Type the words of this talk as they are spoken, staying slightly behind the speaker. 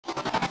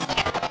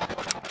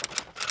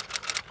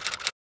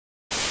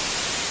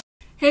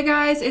Hey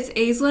guys, it's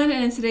Aislinn,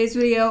 and in today's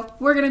video,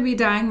 we're going to be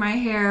dyeing my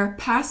hair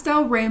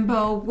pastel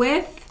rainbow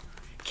with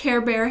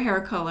Care Bear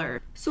hair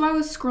color. So I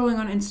was scrolling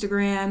on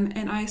Instagram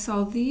and I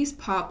saw these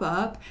pop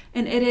up,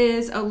 and it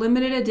is a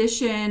limited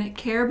edition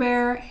Care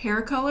Bear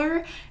hair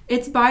color.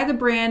 It's by the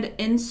brand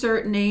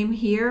insert name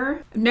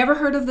here. I've never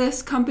heard of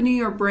this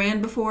company or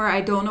brand before.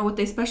 I don't know what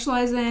they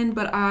specialize in,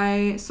 but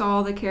I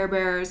saw the Care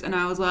Bears and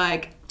I was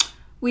like,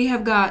 we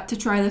have got to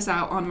try this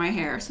out on my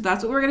hair. So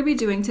that's what we're gonna be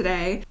doing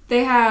today.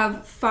 They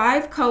have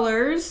 5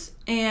 colors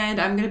and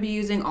I'm gonna be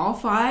using all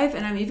 5,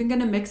 and I'm even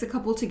gonna mix a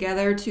couple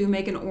together to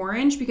make an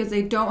orange because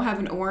they don't have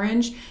an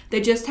orange.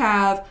 They just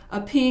have a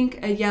pink,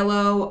 a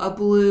yellow, a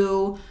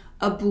blue,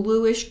 a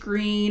bluish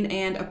green,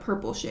 and a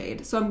purple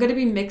shade. So I'm gonna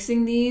be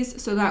mixing these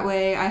so that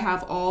way I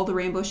have all the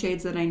rainbow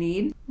shades that I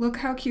need. Look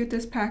how cute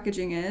this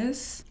packaging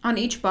is. On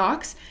each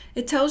box,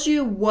 it tells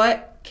you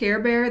what Care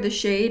Bear the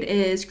shade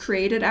is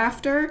created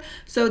after.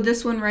 So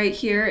this one right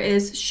here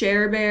is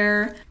Share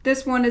Bear.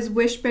 This one is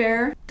Wish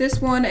Bear. This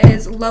one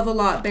is Love a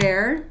Lot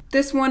Bear.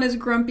 This one is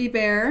Grumpy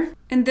Bear.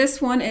 And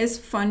this one is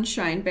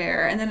Funshine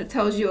Bear. And then it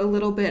tells you a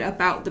little bit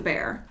about the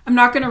bear. I'm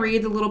not gonna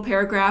read the little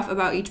paragraph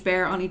about each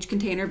bear on each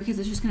container because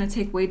it's just gonna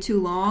take way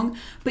too long.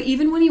 But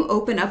even when you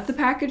open up the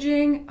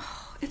packaging,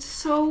 oh, it's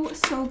so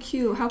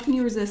cute. How can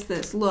you resist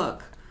this?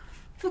 Look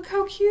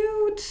how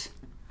cute.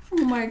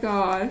 Oh my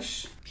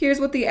gosh. Here's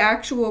what the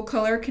actual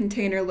color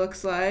container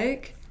looks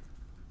like.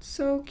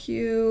 So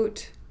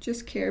cute.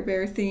 Just Care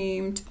Bear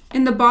themed.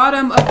 In the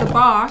bottom of the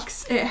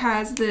box, it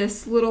has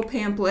this little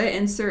pamphlet,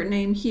 insert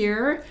name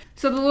here.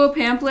 So the little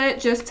pamphlet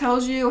just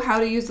tells you how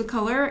to use the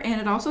color, and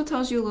it also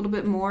tells you a little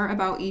bit more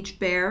about each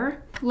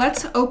bear.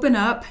 Let's open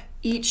up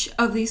each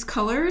of these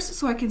colors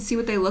so I can see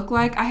what they look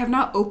like. I have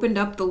not opened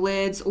up the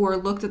lids or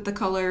looked at the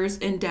colors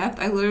in depth.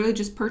 I literally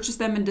just purchased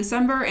them in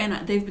December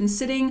and they've been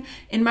sitting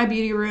in my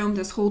beauty room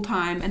this whole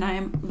time, and I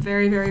am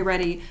very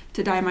ready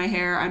to dye my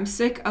hair. I'm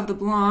sick of the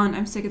blonde.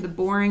 I'm sick of the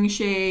boring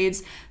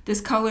shades. This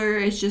color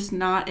is just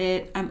not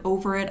it. I'm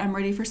over it. I'm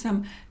ready for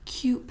some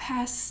cute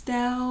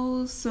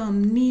pastels,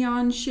 some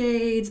neon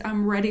shades.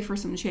 I'm ready for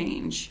some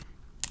change.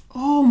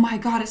 Oh my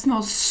God, it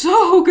smells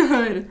so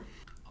good.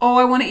 Oh,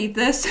 I want to eat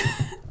this.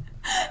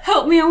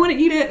 Help me, I want to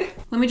eat it.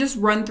 Let me just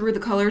run through the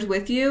colors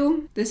with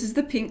you. This is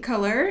the pink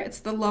color. It's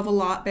the Love a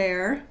Lot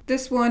Bear.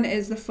 This one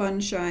is the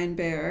Funshine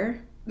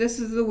Bear. This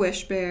is the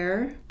Wish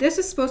Bear. This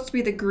is supposed to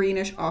be the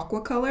greenish aqua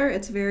color.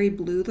 It's very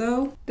blue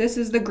though. This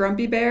is the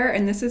Grumpy Bear,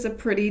 and this is a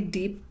pretty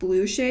deep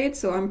blue shade,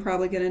 so I'm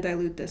probably gonna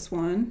dilute this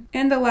one.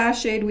 And the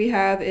last shade we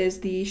have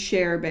is the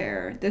Share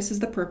Bear. This is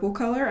the purple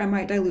color. I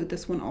might dilute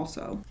this one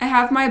also. I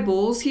have my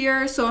bowls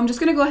here, so I'm just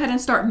gonna go ahead and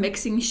start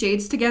mixing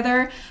shades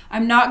together.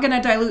 I'm not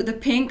gonna dilute the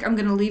pink. I'm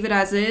gonna leave it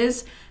as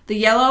is. The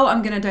yellow,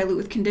 I'm gonna dilute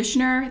with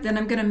conditioner. Then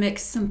I'm gonna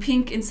mix some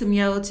pink and some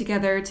yellow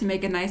together to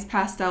make a nice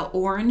pastel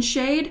orange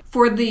shade.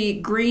 For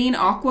the green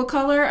aqua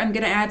color, I'm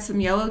gonna add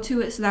some yellow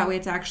to it so that way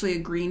it's actually a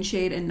green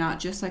shade and not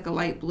just like a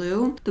light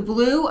blue. The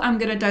blue, I'm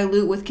gonna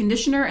dilute with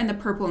conditioner, and the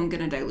purple, I'm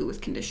gonna dilute with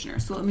conditioner.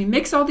 So let me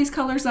mix all these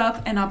colors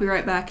up and I'll be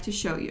right back to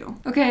show you.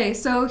 Okay,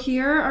 so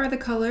here are the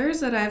colors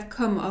that I've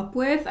come up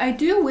with. I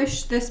do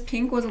wish this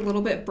pink was a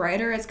little bit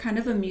brighter. It's kind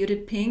of a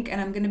muted pink, and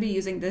I'm gonna be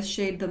using this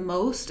shade the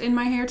most in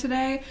my hair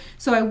today.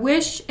 So I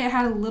wish it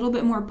had a little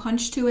bit more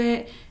punch to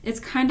it.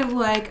 It's kind of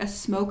like a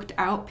smoked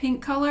out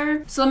pink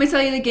color. So let me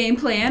tell you the game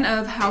plan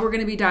of how we're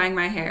gonna be dyeing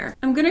my hair.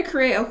 I'm gonna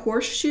create a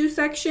horseshoe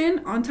section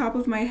on top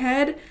of my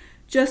head,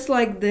 just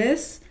like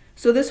this.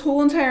 So this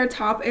whole entire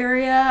top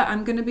area,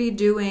 I'm gonna be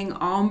doing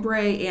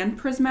ombre and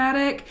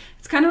prismatic.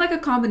 It's kind of like a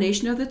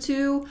combination of the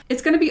two.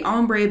 It's gonna be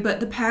ombre, but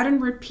the pattern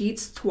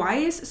repeats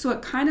twice, so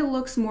it kind of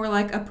looks more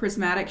like a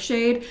prismatic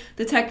shade.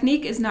 The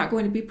technique is not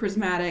going to be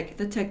prismatic.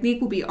 The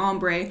technique will be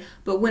ombre,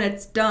 but when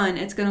it's done,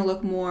 it's gonna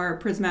look more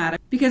prismatic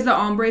because the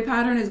ombre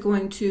pattern is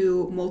going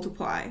to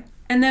multiply.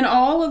 And then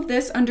all of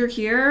this under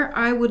here,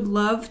 I would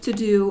love to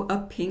do a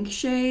pink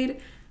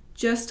shade,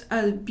 just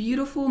a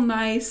beautiful,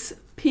 nice,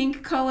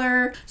 pink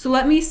color. So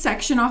let me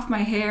section off my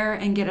hair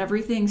and get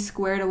everything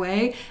squared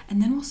away,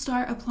 and then we'll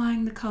start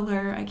applying the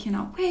color. I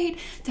cannot wait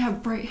to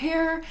have bright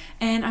hair,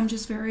 and I'm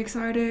just very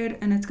excited,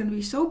 and it's gonna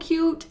be so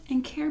cute.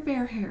 And Care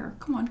Bear hair,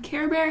 come on,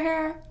 Care Bear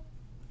hair,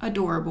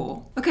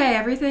 adorable. Okay,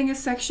 everything is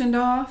sectioned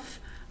off.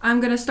 I'm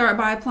gonna start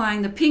by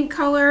applying the pink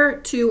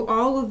color to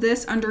all of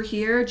this under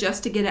here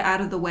just to get it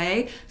out of the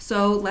way.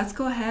 So let's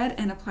go ahead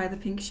and apply the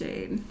pink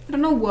shade. I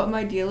don't know what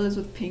my deal is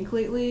with pink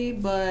lately,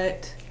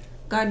 but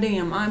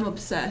goddamn, I'm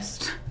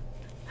obsessed.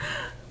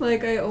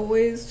 Like, I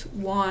always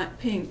want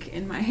pink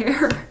in my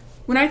hair.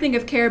 When I think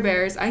of Care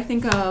Bears, I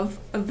think of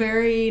a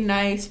very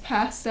nice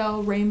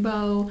pastel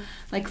rainbow,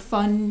 like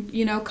fun,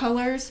 you know,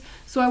 colors.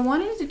 So I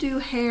wanted to do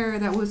hair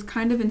that was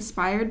kind of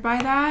inspired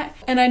by that.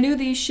 And I knew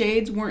these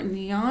shades weren't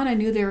neon. I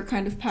knew they were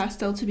kind of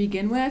pastel to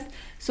begin with.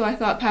 So I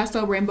thought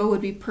pastel rainbow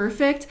would be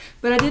perfect,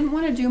 but I didn't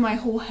want to do my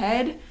whole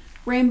head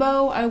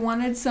rainbow. I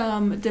wanted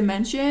some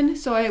dimension,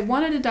 so I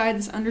wanted to dye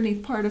this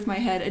underneath part of my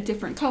head a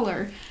different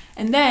color.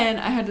 And then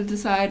I had to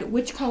decide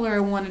which color I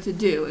wanted to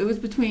do. It was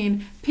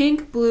between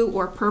pink, blue,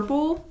 or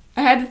purple.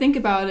 I had to think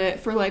about it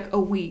for like a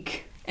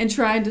week and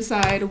try and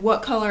decide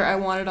what color I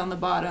wanted on the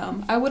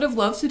bottom. I would have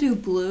loved to do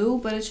blue,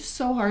 but it's just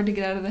so hard to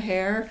get out of the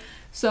hair.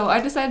 So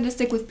I decided to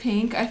stick with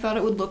pink. I thought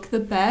it would look the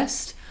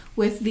best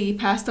with the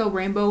pastel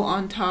rainbow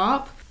on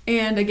top.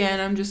 And again,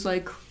 I'm just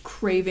like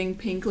craving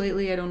pink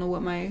lately. I don't know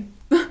what my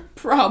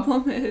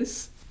problem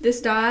is. This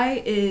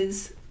dye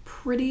is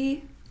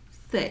pretty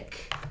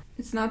thick.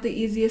 It's not the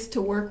easiest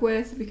to work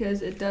with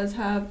because it does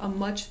have a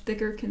much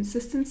thicker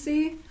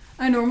consistency.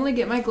 I normally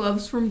get my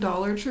gloves from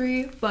Dollar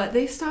Tree, but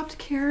they stopped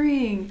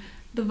carrying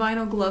the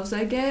vinyl gloves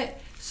I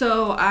get.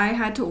 So I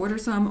had to order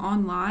some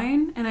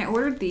online, and I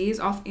ordered these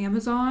off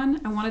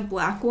Amazon. I wanted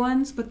black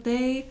ones, but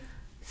they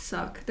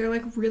suck. They're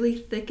like really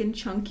thick and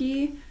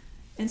chunky,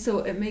 and so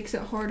it makes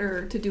it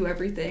harder to do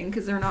everything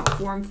because they're not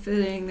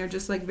form-fitting. They're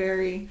just like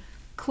very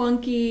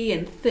clunky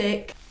and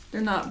thick.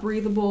 They're not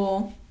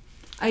breathable.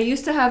 I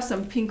used to have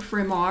some pink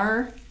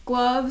Fremar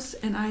gloves,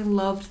 and I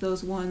loved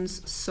those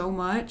ones so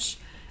much.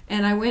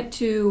 And I went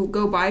to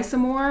go buy some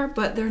more,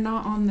 but they're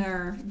not on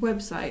their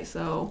website,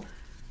 so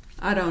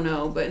I don't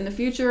know. But in the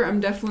future, I'm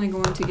definitely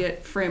going to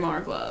get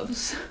Fremar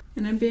gloves.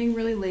 And I'm being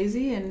really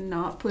lazy and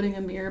not putting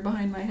a mirror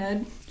behind my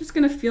head. Just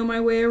gonna feel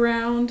my way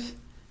around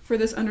for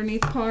this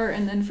underneath part,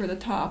 and then for the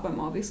top, I'm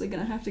obviously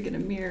gonna have to get a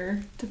mirror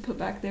to put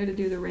back there to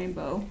do the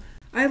rainbow.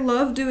 I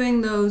love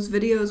doing those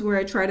videos where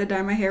I try to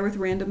dye my hair with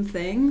random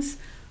things,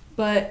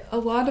 but a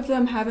lot of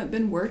them haven't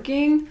been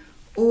working,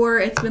 or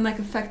it's been like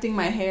affecting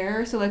my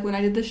hair. So like when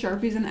I did the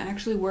Sharpies and it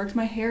actually worked,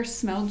 my hair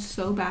smelled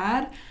so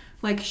bad.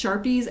 Like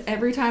Sharpies,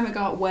 every time it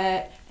got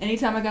wet,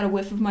 anytime I got a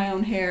whiff of my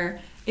own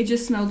hair, it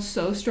just smelled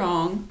so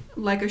strong,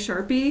 like a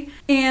Sharpie.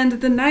 And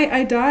the night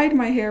I dyed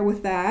my hair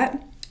with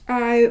that,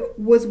 I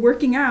was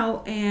working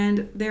out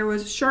and there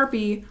was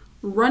Sharpie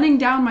running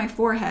down my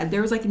forehead.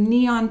 There was like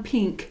neon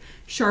pink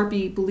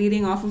Sharpie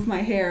bleeding off of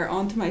my hair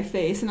onto my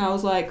face, and I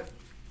was like,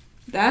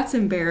 that's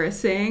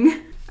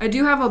embarrassing. I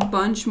do have a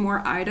bunch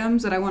more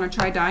items that I want to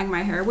try dyeing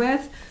my hair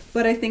with,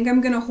 but I think I'm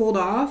gonna hold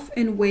off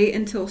and wait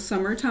until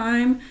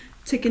summertime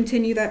to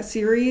continue that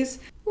series.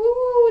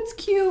 Ooh, it's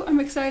cute. I'm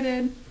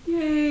excited.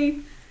 Yay.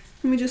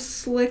 Let me just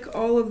slick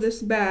all of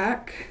this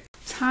back.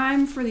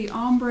 Time for the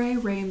ombre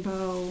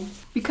rainbow.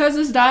 Because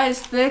this dye is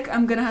thick,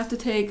 I'm gonna have to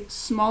take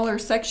smaller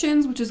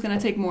sections, which is gonna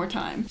take more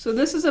time. So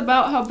this is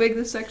about how big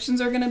the sections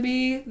are gonna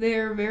be.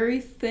 They're very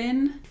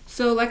thin.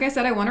 So like I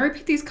said, I wanna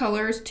repeat these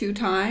colors 2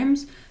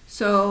 times.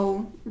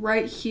 So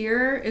right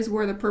here is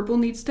where the purple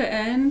needs to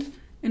end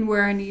and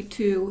where I need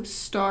to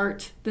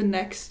start the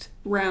next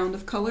round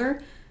of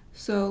color.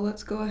 So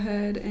let's go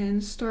ahead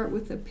and start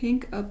with the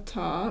pink up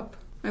top.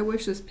 I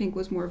wish this pink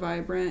was more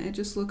vibrant. It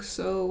just looks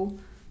so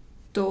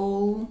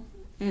dull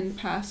and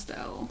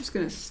pastel. I'm just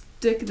gonna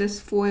stick this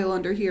foil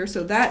under here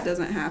so that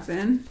doesn't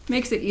happen.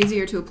 Makes it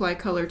easier to apply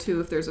color too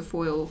if there's a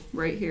foil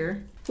right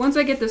here. Once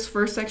I get this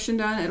first section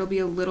done, it'll be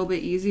a little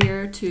bit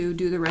easier to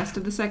do the rest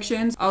of the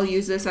sections. I'll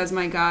use this as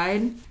my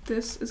guide.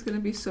 This is gonna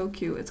be so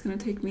cute. It's gonna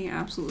take me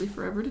absolutely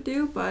forever to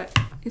do, but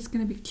it's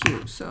gonna be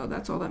cute, so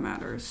that's all that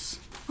matters.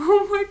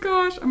 Oh my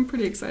gosh, I'm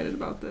pretty excited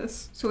about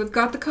this. So we've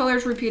got the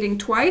colors repeating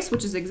twice,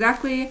 which is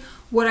exactly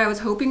what I was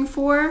hoping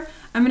for.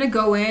 I'm gonna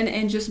go in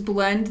and just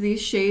blend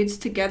these shades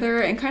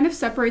together and kind of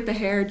separate the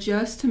hair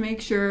just to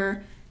make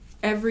sure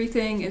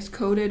everything is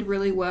coated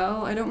really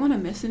well. I don't wanna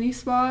miss any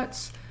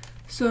spots.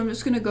 So I'm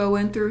just gonna go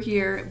in through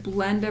here,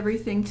 blend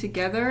everything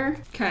together.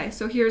 Okay,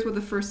 so here's what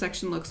the first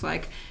section looks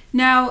like.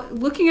 Now,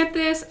 looking at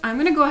this, I'm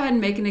gonna go ahead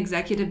and make an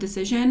executive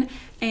decision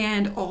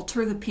and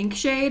alter the pink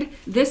shade.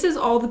 This is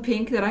all the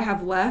pink that I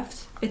have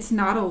left. It's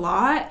not a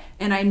lot,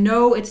 and I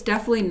know it's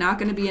definitely not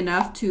gonna be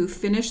enough to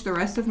finish the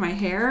rest of my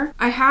hair.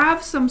 I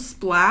have some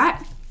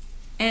splat,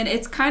 and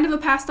it's kind of a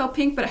pastel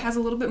pink, but it has a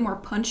little bit more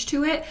punch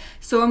to it.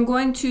 So I'm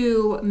going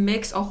to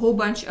mix a whole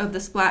bunch of the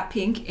splat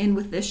pink in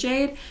with this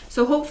shade.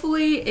 So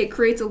hopefully it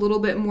creates a little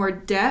bit more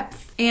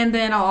depth. And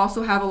then I'll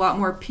also have a lot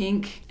more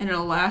pink and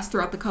it'll last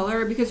throughout the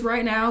color, because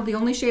right now the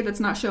only shade that's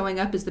not showing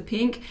up is the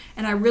pink.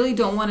 And I really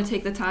don't want to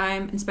take the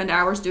time and spend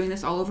hours doing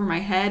this all over my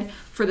head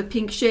for the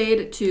pink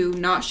shade to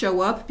not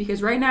show up,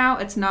 because right now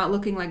it's not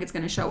looking like it's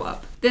going to show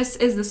up. This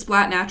is the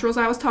Splat Naturals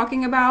I was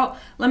talking about.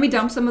 Let me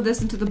dump some of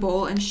this into the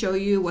bowl and show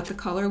you what the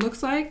color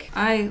looks like.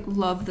 I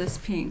love this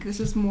pink. This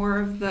is more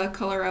of the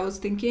color I was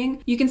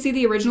thinking. You can see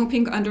the original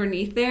pink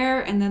underneath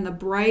there and then the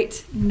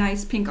bright,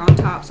 nice pink on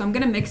top. So I'm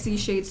going to mix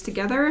these shades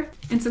together.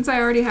 And since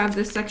I already have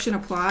this section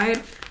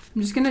applied,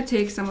 I'm just gonna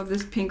take some of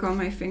this pink on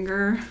my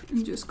finger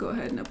and just go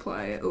ahead and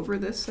apply it over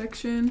this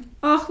section.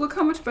 Oh, look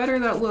how much better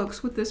that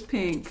looks with this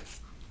pink.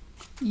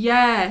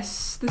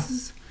 Yes,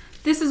 this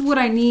is what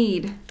I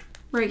need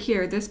right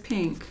here, this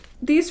pink.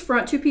 These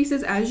front 2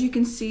 pieces, as you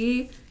can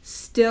see,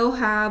 still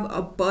have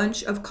a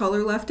bunch of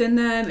color left in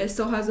them. It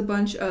still has a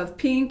bunch of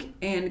pink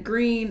and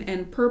green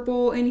and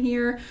purple in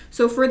here.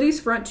 So for these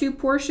front 2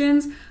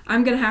 portions,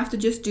 I'm gonna have to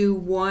just do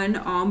one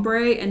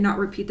ombre and not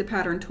repeat the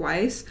pattern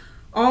twice.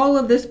 all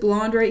of this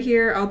blonde right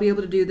here, I'll be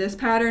able to do this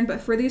pattern, but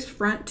for these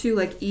front two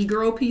like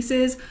e-girl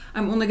pieces,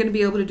 I'm only going to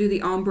be able to do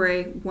the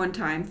ombre one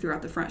time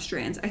throughout the front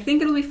strands. I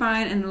think it'll be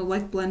fine and it'll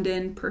like blend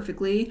in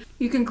perfectly.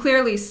 You can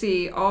clearly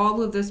see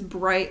all of this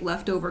bright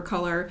leftover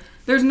color.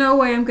 There's no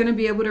way I'm going to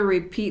be able to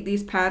repeat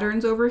these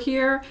patterns over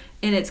here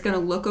and it's going to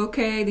look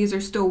okay. These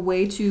are still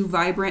way too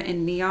vibrant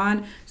and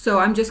neon, so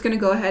I'm just going to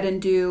go ahead and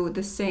do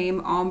the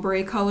same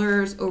ombre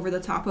colors over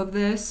the top of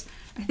this.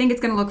 I think it's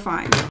going to look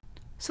fine.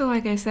 So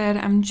like I said,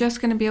 I'm just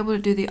going to be able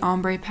to do the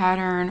ombre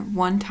pattern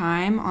one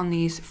time on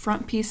these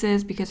front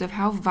pieces because of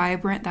how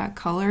vibrant that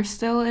color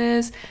still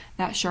is.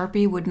 That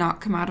Sharpie would not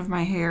come out of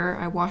my hair.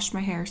 I washed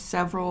my hair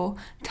several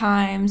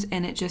times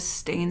and it just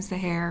stains the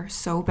hair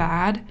so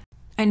bad.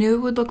 I knew it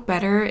would look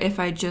better if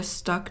I just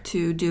stuck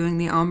to doing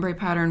the ombre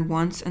pattern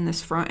once in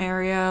this front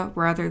area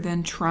rather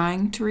than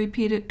trying to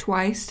repeat it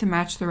twice to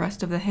match the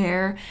rest of the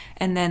hair,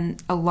 and then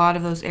a lot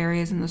of those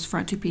areas in those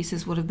front two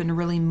pieces would have been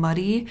really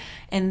muddy.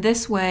 And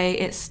this way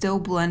it still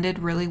blended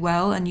really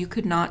well and you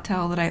could not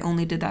tell that I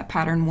only did that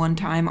pattern one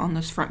time on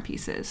those front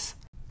pieces.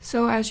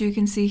 So as you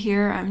can see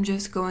here, I'm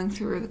just going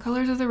through the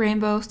colors of the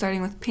rainbow,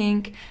 starting with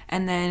pink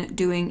and then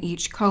doing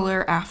each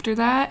color after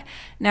that.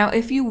 Now,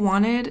 if you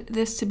wanted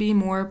this to be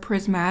more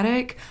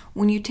prismatic,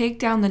 when you take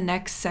down the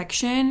next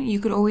section, you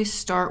could always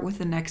start with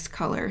the next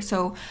color.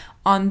 So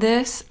on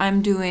this,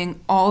 I'm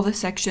doing all the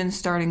sections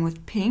starting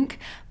with pink,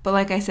 but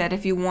like I said,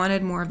 if you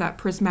wanted more of that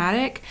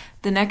prismatic,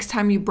 the next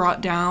time you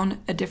brought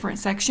down a different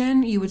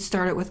section, you would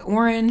start it with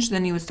orange,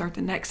 then you would start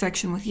the next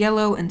section with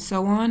yellow, and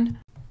so on.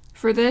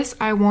 For this,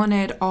 I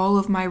wanted all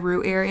of my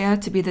root area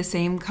to be the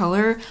same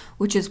color,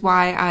 which is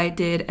why I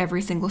did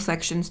every single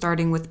section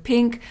starting with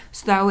pink,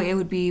 so that way it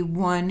would be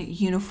one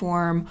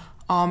uniform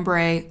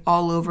ombre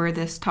all over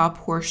this top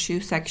horseshoe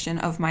section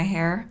of my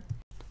hair.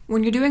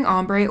 When you're doing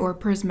ombre or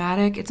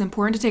prismatic, it's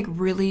important to take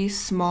really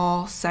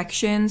small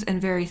sections and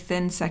very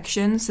thin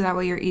sections so that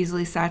way you're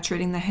easily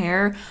saturating the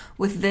hair.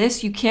 With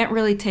this, you can't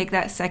really take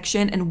that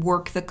section and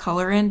work the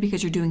color in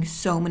because you're doing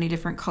so many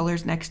different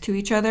colors next to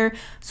each other.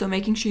 So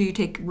making sure you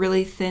take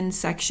really thin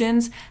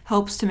sections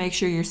helps to make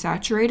sure you're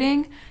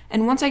saturating.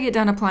 And once I get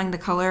done applying the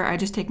color, I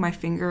just take my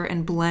finger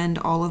and blend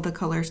all of the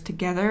colors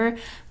together.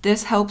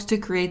 This helps to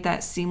create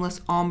that seamless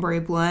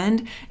ombre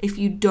blend. If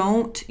you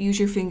don't use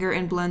your finger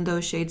and blend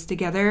those shades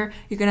together,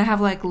 you're gonna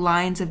have like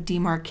lines of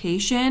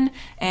demarcation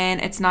and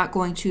it's not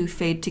going to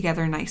fade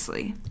together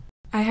nicely.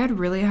 I had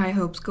really high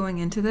hopes going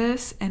into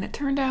this and it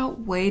turned out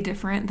way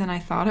different than I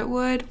thought it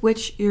would,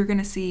 which you're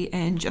gonna see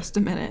in just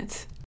a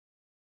minute.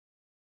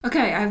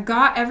 Okay, I've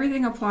got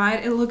everything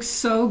applied. It looks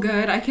so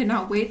good. I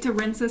cannot wait to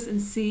rinse this and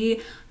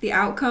see the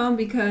outcome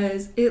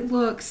because it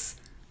looks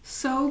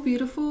so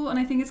beautiful and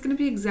I think it's gonna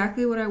be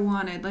exactly what I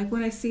wanted. Like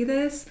when I see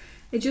this,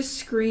 it just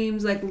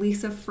screams like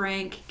Lisa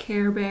Frank,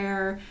 Care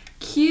Bear,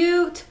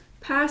 cute,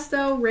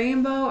 pastel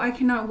rainbow. I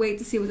cannot wait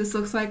to see what this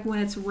looks like when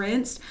it's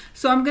rinsed.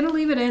 So I'm gonna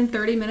leave it in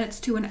 30 minutes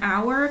to an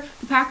hour.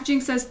 The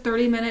packaging says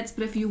 30 minutes,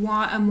 but if you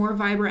want a more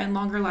vibrant and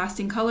longer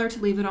lasting color, to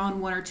leave it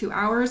on 1 or 2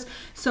 hours.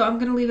 So I'm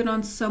gonna leave it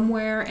on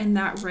somewhere in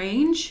that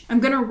range. I'm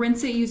gonna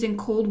rinse it using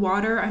cold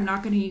water. I'm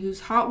not gonna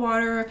use hot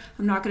water.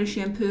 I'm not gonna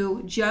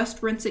shampoo,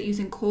 just rinse it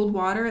using cold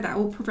water. That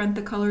will prevent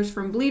the colors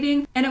from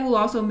bleeding and it will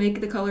also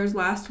make the colors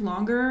last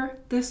longer.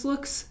 This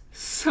looks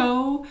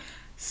so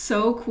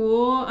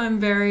cool. I'm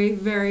very,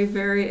 very,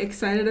 very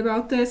excited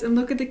about this. And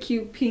look at the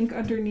cute pink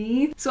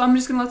underneath. So I'm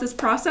just gonna let this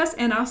process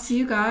and I'll see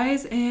you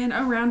guys in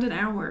around an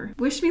hour.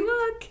 Wish me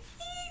luck.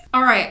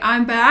 All right,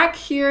 I'm back.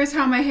 Here's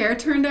how my hair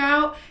turned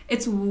out.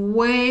 It's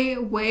way,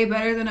 way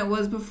better than it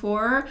was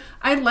before.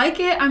 I like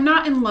it. I'm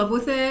not in love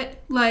with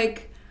it.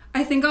 Like,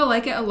 I think I'll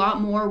like it a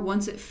lot more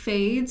once it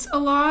fades a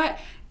lot.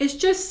 It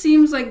just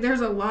seems like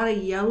there's a lot of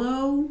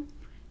yellow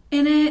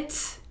in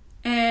it.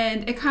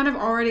 And it kind of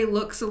already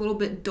looks a little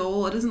bit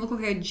dull. It doesn't look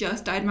like I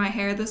just dyed my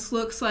hair. This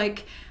looks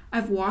like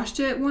I've washed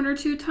it 1 or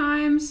 2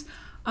 times.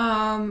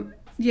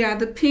 Yeah,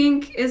 the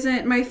pink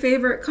isn't my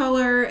favorite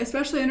color,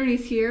 especially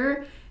underneath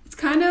here. It's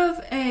kind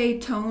of a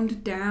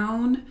toned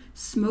down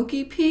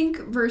smoky pink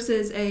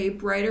versus a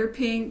brighter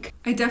pink.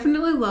 I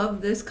definitely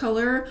love this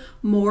color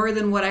more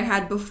than what I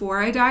had before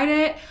I dyed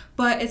it,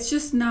 but it's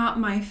just not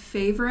my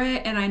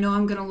favorite and I know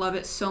I'm gonna love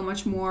it so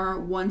much more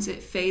once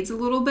it fades a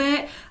little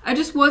bit. I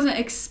just wasn't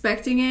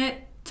expecting it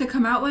to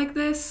come out like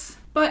this,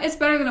 but it's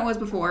better than it was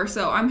before,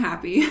 so I'm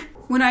happy.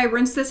 When I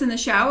rinsed this in the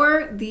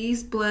shower,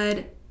 these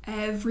bled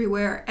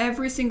everywhere.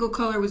 Every single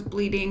color was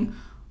bleeding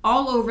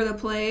all over the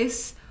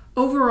place.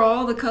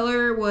 Overall, the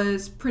color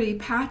was pretty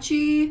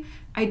patchy.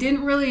 I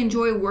didn't really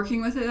enjoy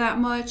working with it that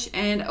much,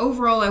 and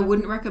overall I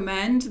wouldn't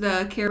recommend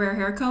the Care Bear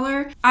hair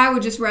color. I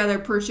would just rather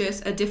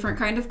purchase a different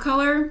kind of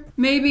color.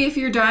 Maybe if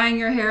you're dyeing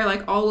your hair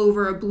like all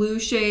over a blue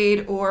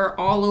shade or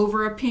all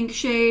over a pink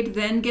shade,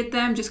 then get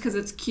them just because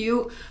it's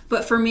cute.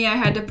 But for me, I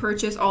had to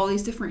purchase all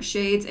these different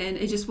shades and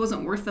it just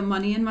wasn't worth the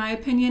money in my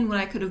opinion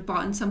when I could have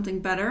bought something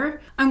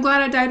better. I'm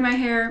glad I dyed my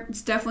hair.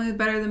 It's definitely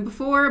better than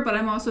before, but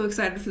I'm also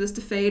excited for this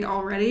to fade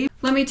already.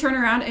 Let me turn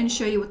around and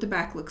show you what the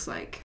back looks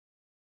like.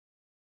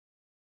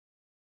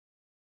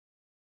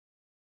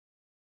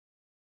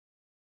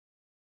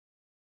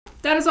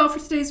 that is all for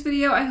today's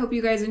video. I hope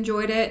you guys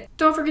enjoyed it.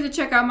 Don't forget to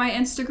check out my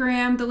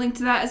Instagram. The link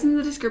to that is in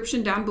the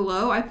description down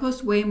below. I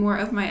post way more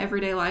of my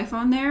everyday life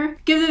on there.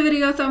 Give the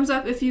video a thumbs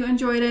up if you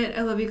enjoyed it.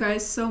 I love you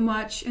guys so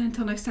much. And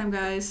until next time,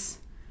 guys,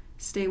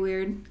 stay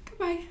weird.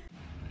 Goodbye.